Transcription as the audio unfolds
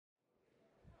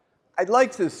I'd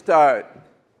like to start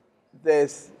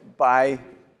this by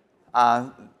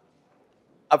a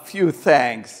few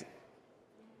thanks.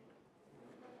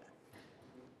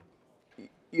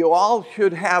 You all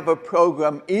should have a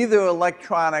program either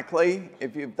electronically,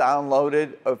 if you've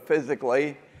downloaded, or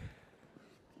physically.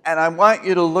 And I want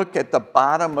you to look at the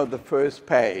bottom of the first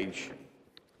page.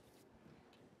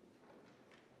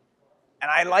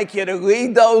 And I'd like you to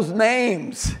read those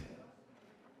names.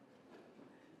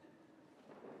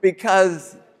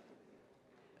 Because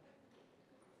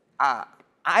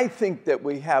I think that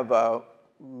we have a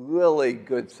really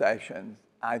good session.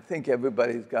 I think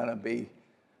everybody's going to be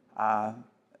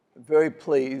very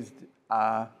pleased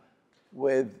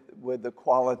with the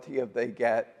quality of they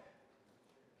get.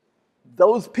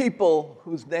 Those people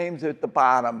whose names are at the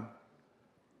bottom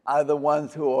are the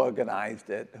ones who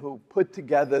organized it, who put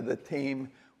together the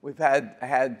team. We've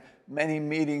had many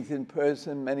meetings in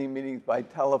person, many meetings by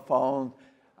telephone,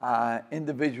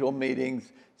 individual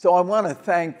meetings. So I want to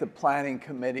thank the planning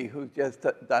committee who's just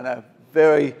done a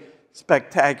very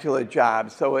spectacular job.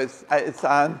 So it's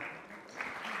on.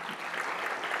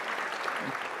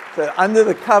 So under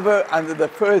the cover, under the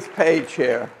first page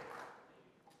here.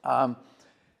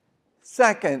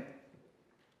 Second,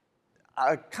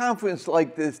 a conference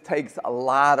like this takes a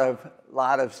lot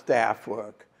of staff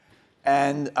work.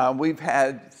 And we've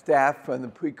had staff from the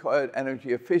Precourt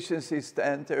Energy Efficiency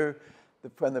Center,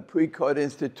 from the Precourt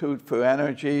Institute for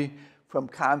Energy, from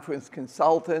conference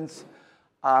consultants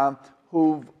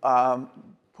who've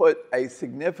put a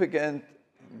significant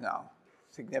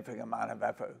amount of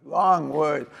effort, wrong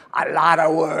word, a lot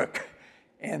of work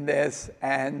in this.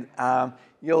 And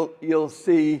you'll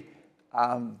see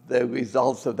the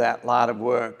results of that lot of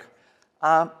work.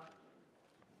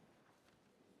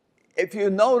 If you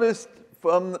noticed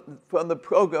from the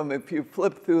program, if you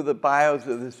flip through the bios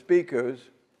of the speakers,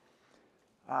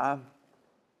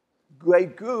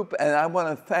 great group, and I want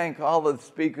to thank all the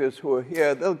speakers who are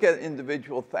here. They'll get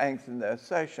individual thanks in their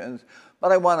sessions,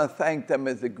 but I want to thank them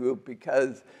as a group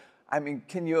because, I mean,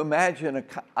 can you imagine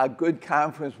a good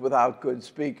conference without good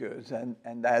speakers? And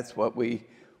that's what we've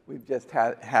just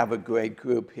have a great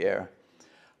group here.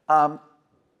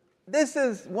 This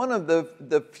is one of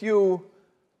the few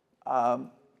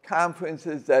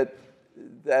conferences that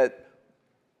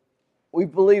we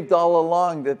believed all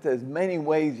along that there's many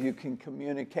ways you can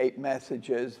communicate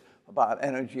messages about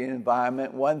energy and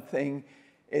environment. One thing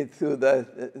is through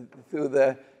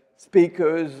the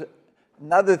speakers.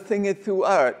 Another thing is through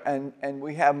art. And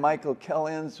we have Michael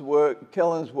Killian's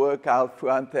work out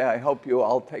front there. I hope you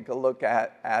all take a look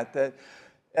at it.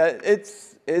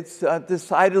 It's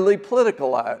decidedly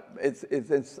political art. It's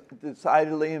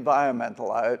decidedly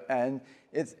environmental art. And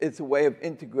it's a way of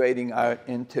integrating art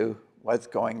into what's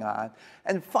going on.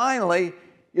 And finally,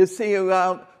 you see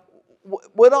around,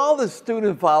 with all the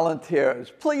student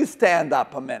volunteers, please stand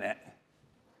up a minute.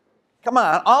 Come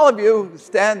on, all of you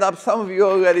stand up. Some of you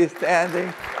are already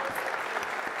standing.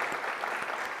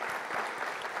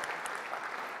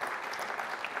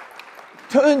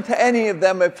 Turn to any of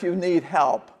them if you need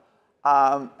help.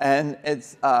 And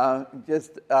it's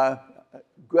just a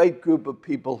great group of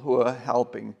people who are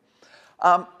helping.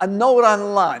 A note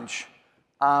on lunch.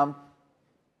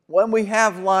 When we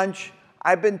have lunch,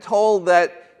 I've been told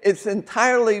that it's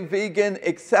entirely vegan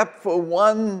except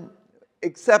the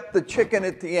chicken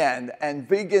at the end. And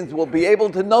vegans will be able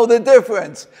to know the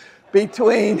difference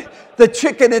between the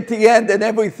chicken at the end and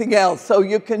everything else. So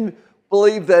you can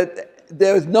believe that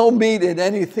there's no meat in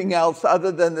anything else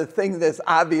other than the thing that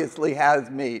obviously has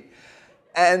meat.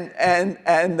 And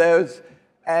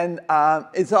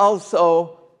it's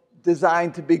also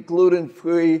designed to be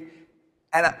gluten-free.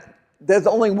 And there's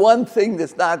only one thing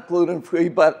that's not gluten-free,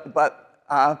 but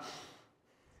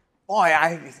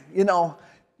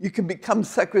you can become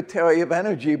Secretary of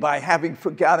Energy by having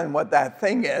forgotten what that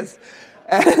thing is.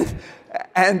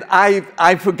 And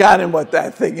I've forgotten what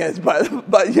that thing is,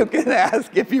 but you can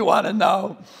ask if you want to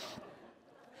know.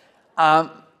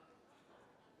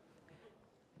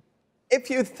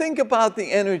 If you think about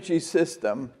the energy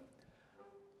system,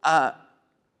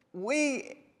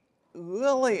 we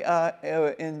really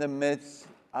are in the midst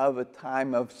of a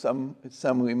time of some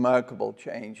remarkable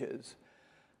changes.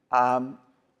 And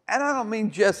I don't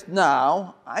mean just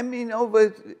now. I mean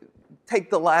take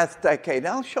the last decade.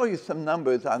 I'll show you some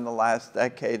numbers on the last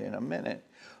decade in a minute,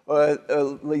 or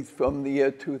at least from the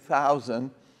year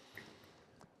 2000.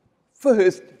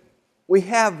 First, we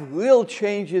have real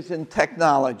changes in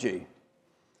technology.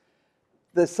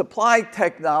 The supply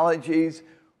technologies,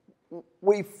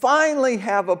 we finally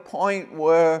have a point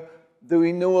where the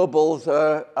renewables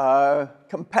are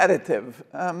competitive,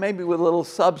 maybe with a little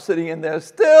subsidy in there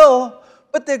still,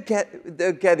 but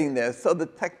they're getting there. So the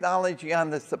technology on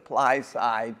the supply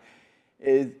side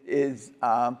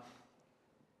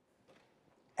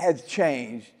has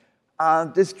changed.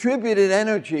 Distributed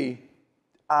energy,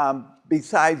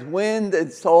 besides wind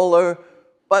and solar,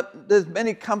 but there's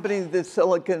many companies in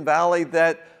Silicon Valley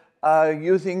that are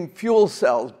using fuel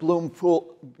cells,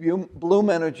 Bloom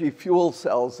Energy fuel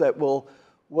cells that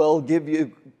will give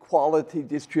you quality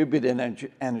distributed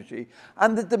energy.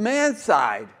 On the demand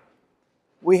side,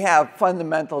 we have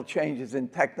fundamental changes in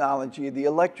technology. The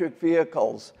electric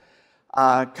vehicles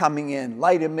coming in,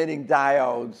 light-emitting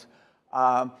diodes,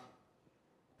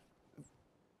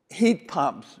 heat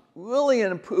pumps, really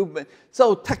an improvement.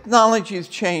 So technology is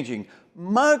changing.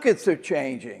 Markets are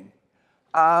changing.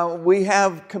 We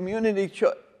have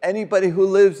anybody who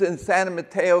lives in San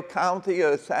Mateo County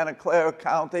or Santa Clara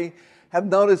County have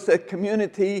noticed that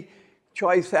community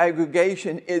choice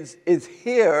aggregation is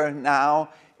here now.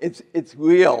 It's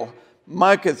real.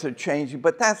 Markets are changing,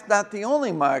 but that's not the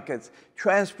only markets.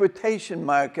 Transportation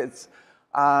markets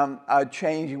are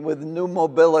changing with new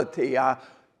mobility.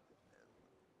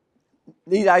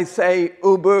 Need I say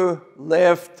Uber,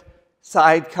 Lyft,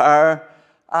 Sidecar?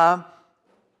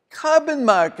 Carbon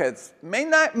markets,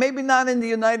 maybe not in the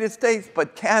United States,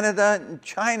 but Canada and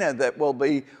China that will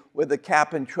be with the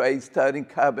cap and trade starting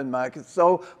carbon markets.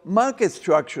 So market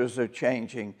structures are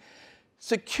changing.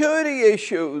 Security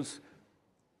issues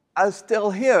are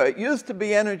still here. It used to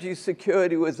be energy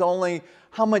security was only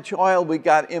how much oil we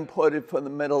got imported from the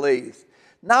Middle East.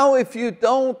 Now if you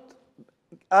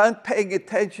aren't paying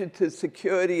attention to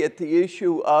security at the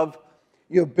issue of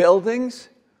your buildings,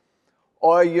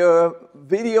 or your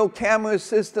video camera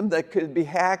system that could be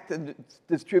hacked and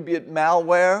distribute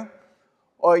malware,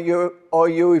 or your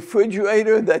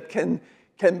refrigerator that can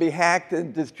be hacked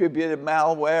and distribute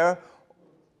malware.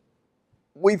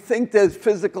 We think there's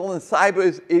physical and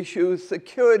cyber issues,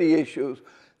 security issues.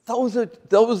 Those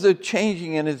are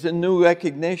changing, and it's a new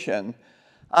recognition.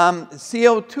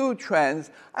 CO2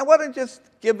 trends. I want to just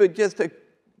give it just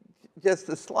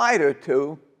a slide or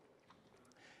two.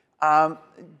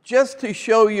 Just to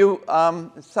show you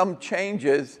some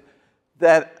changes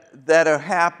that are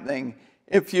happening.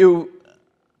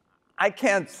 I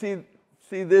can't see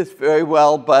this very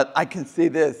well, but I can see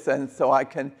this, and so I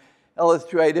can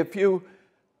illustrate. If you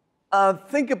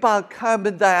think about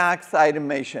carbon dioxide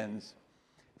emissions,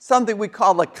 something we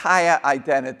call the Kaya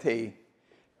identity.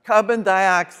 Carbon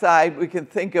dioxide we can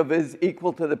think of as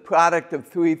equal to the product of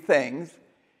three things: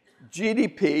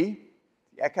 GDP,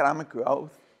 economic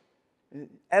growth,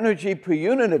 energy per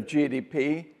unit of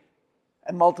GDP,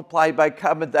 and multiplied by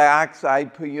carbon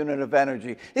dioxide per unit of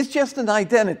energy. It's just an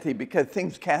identity because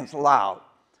things cancel out.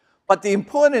 But the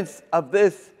importance of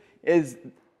this is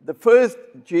the first,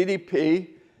 GDP,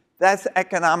 that's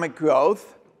economic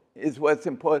growth, is what's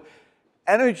important.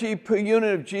 Energy per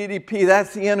unit of GDP,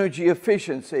 that's the energy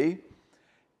efficiency.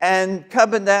 And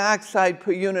carbon dioxide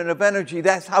per unit of energy,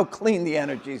 that's how clean the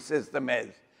energy system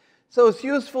is. So it's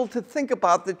useful to think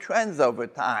about the trends over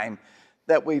time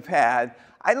that we've had.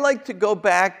 I'd like to go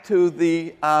back to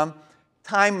the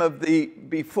time of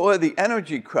before the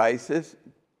energy crisis.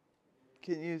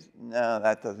 No,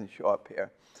 that doesn't show up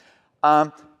here.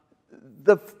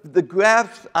 The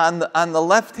graphs on the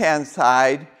left-hand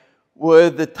side were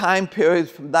the time periods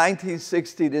from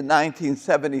 1960 to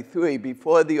 1973,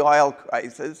 before the oil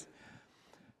crisis.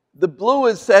 The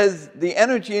blue says the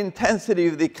energy intensity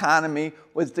of the economy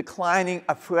was declining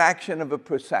a fraction of a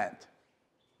percent.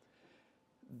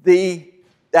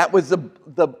 That was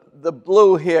the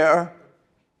blue here.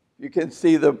 You can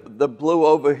see the blue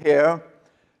over here.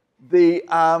 The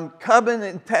carbon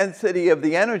intensity of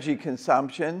the energy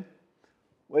consumption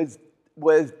was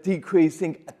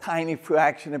decreasing a tiny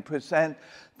fraction of percent.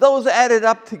 Those added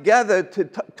up together to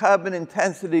carbon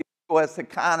intensity of the U.S.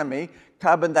 economy,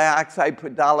 carbon dioxide per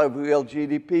dollar of real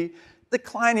GDP,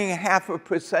 declining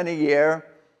 0.5% a year.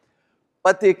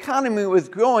 But the economy was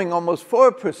growing almost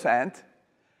 4%,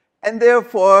 and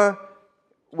therefore,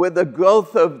 with the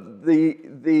growth of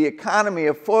the economy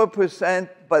of 4%,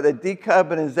 but a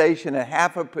decarbonization of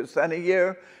 0.5% a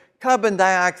year, carbon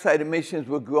dioxide emissions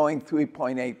were growing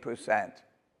 3.8%.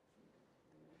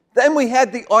 Then we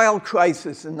had the oil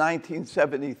crisis in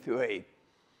 1973.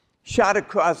 Shot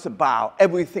across the bow,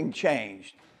 everything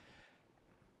changed.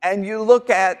 And you look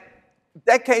at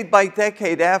decade by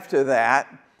decade after that,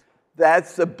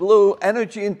 that's the blue,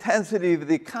 energy intensity of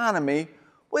the economy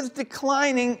was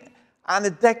declining on a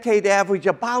decade average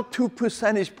about 2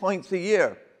 percentage points a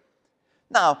year.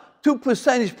 Now, 2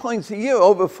 percentage points a year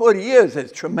over 40 years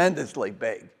is tremendously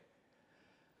big.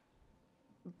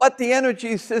 but the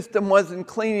energy system wasn't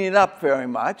cleaning it up very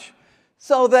much.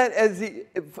 So that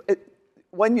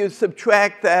when you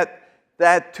subtract that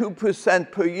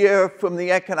 2% per year from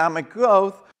the economic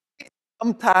growth,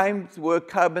 sometimes where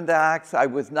carbon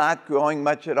dioxide was not growing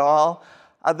much at all,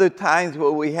 other times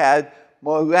where we had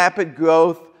more rapid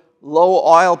growth, low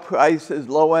oil prices,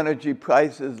 low energy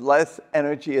prices, less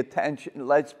energy attention,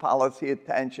 less policy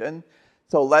attention,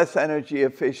 so less energy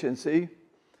efficiency.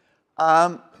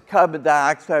 Carbon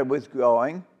dioxide was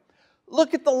growing.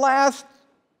 Look at the last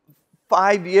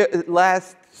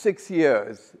 6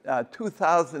 years,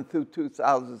 2000 through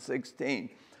 2016.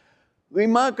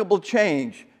 Remarkable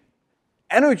change.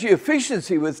 Energy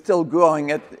efficiency was still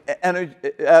growing,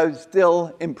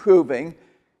 still improving.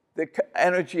 The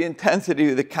energy intensity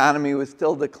of the economy was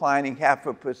still declining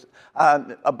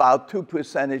about 2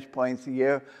 percentage points a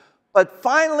year. But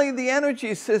finally, the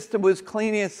energy system was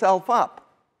cleaning itself up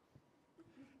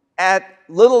at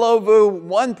little over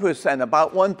 1%,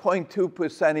 about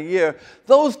 1.2% a year.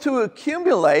 Those two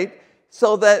accumulate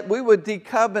so that we were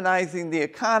decarbonizing the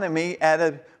economy at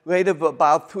a rate of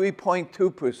about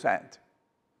 3.2%.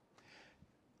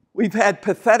 We've had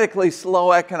pathetically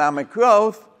slow economic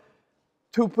growth,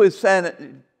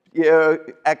 2%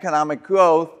 year economic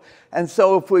growth, and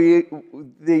so if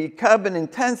the carbon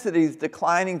intensity is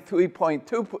declining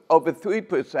over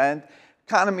 3%,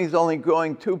 economy is only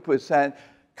growing 2%,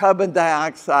 carbon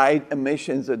dioxide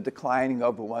emissions are declining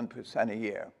over 1% a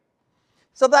year.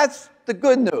 So that's the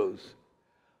good news.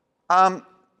 How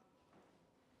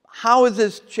is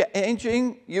this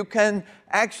changing? You can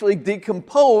actually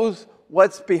decompose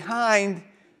what's behind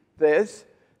this,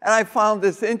 and I found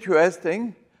this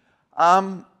interesting.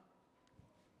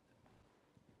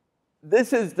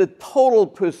 This is the total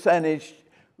percentage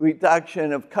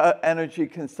reduction of energy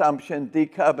consumption,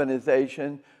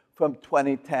 decarbonization from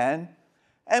 2010.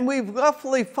 And we've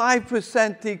roughly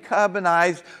 5%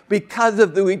 decarbonized because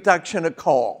of the reduction of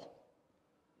coal,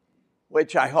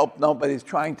 which I hope nobody's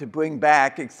trying to bring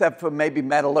back, except for maybe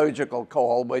metallurgical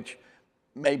coal, which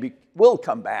maybe will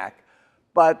come back.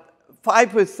 But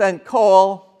 5%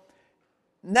 coal.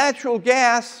 Natural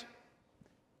gas,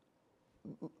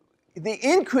 the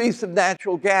increase of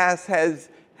natural gas has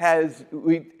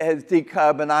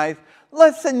decarbonized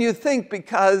less than you think,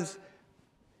 because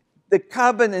the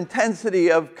carbon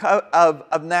intensity of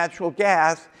natural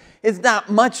gas is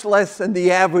not much less than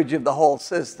the average of the whole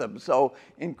system. So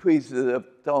increases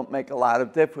don't make a lot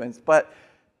of difference. But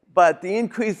the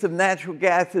increase of natural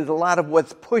gas is a lot of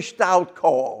what's pushed out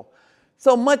coal.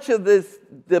 So much of this,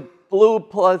 the blue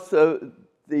plus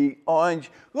the orange,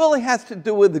 really has to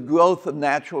do with the growth of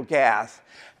natural gas.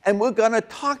 And we're going to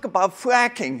talk about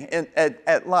fracking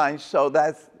at lunch, so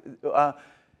that's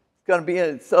going to be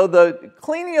it. So the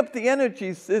cleaning up the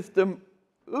energy system,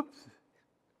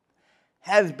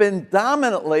 has been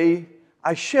dominantly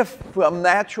a shift from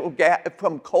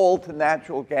from coal to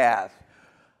natural gas.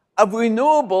 Of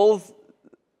renewables,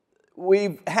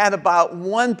 we've had about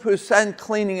 1%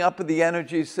 cleaning up of the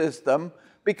energy system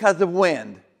because of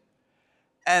wind,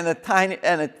 and a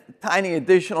tiny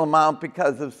additional amount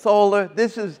because of solar.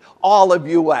 This is all of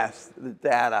US, the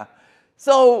data.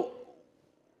 So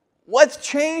what's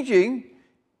changing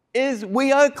is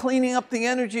we are cleaning up the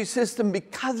energy system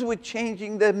because we're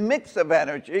changing the mix of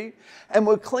energy, and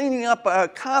we're cleaning up our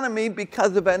economy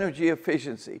because of energy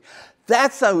efficiency.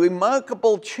 That's a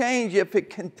remarkable change. If it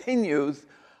continues,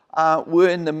 we're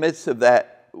in the midst of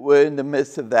that. We're in the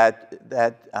midst of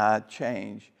that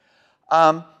change.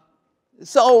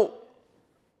 So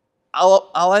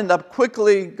I'll end up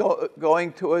quickly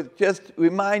going to it. Just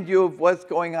remind you of what's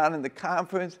going on in the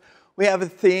conference. We have a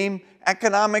theme: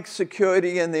 economic,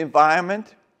 security, and the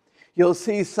environment. You'll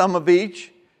see some of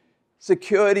each.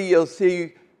 Security, you'll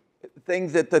see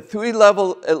things at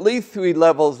at least three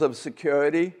levels of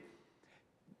security.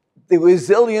 The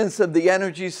resilience of the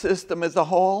energy system as a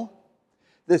whole,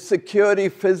 the security,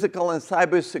 physical and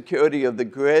cyber security of the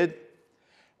grid,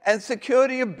 and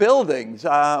security of buildings,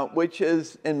 which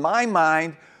is, in my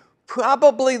mind,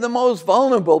 probably the most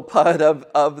vulnerable part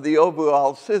of the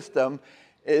overall system,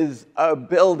 is our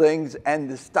buildings and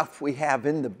the stuff we have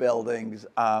in the buildings.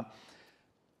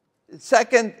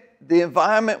 Second, the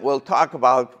environment. We'll talk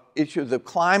about issues of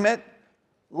climate,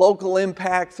 local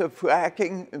impacts of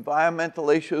fracking, environmental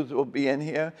issues will be in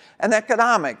here, and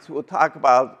economics. We'll talk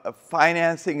about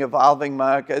financing, evolving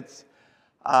markets,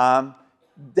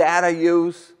 data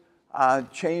use,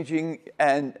 changing,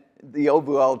 and the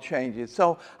overall changes.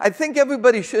 So I think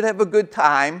everybody should have a good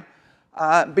time,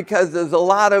 because there's a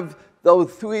lot of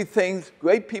those three things,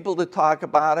 great people to talk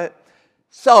about it.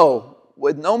 So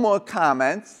with no more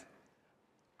comments,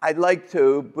 I'd like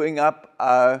to bring up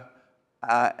our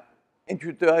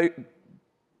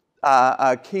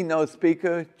keynote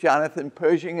speaker, Jonathan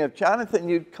Pershing. If Jonathan,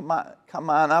 you'd come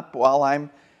on up while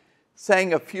I'm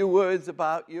saying a few words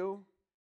about you.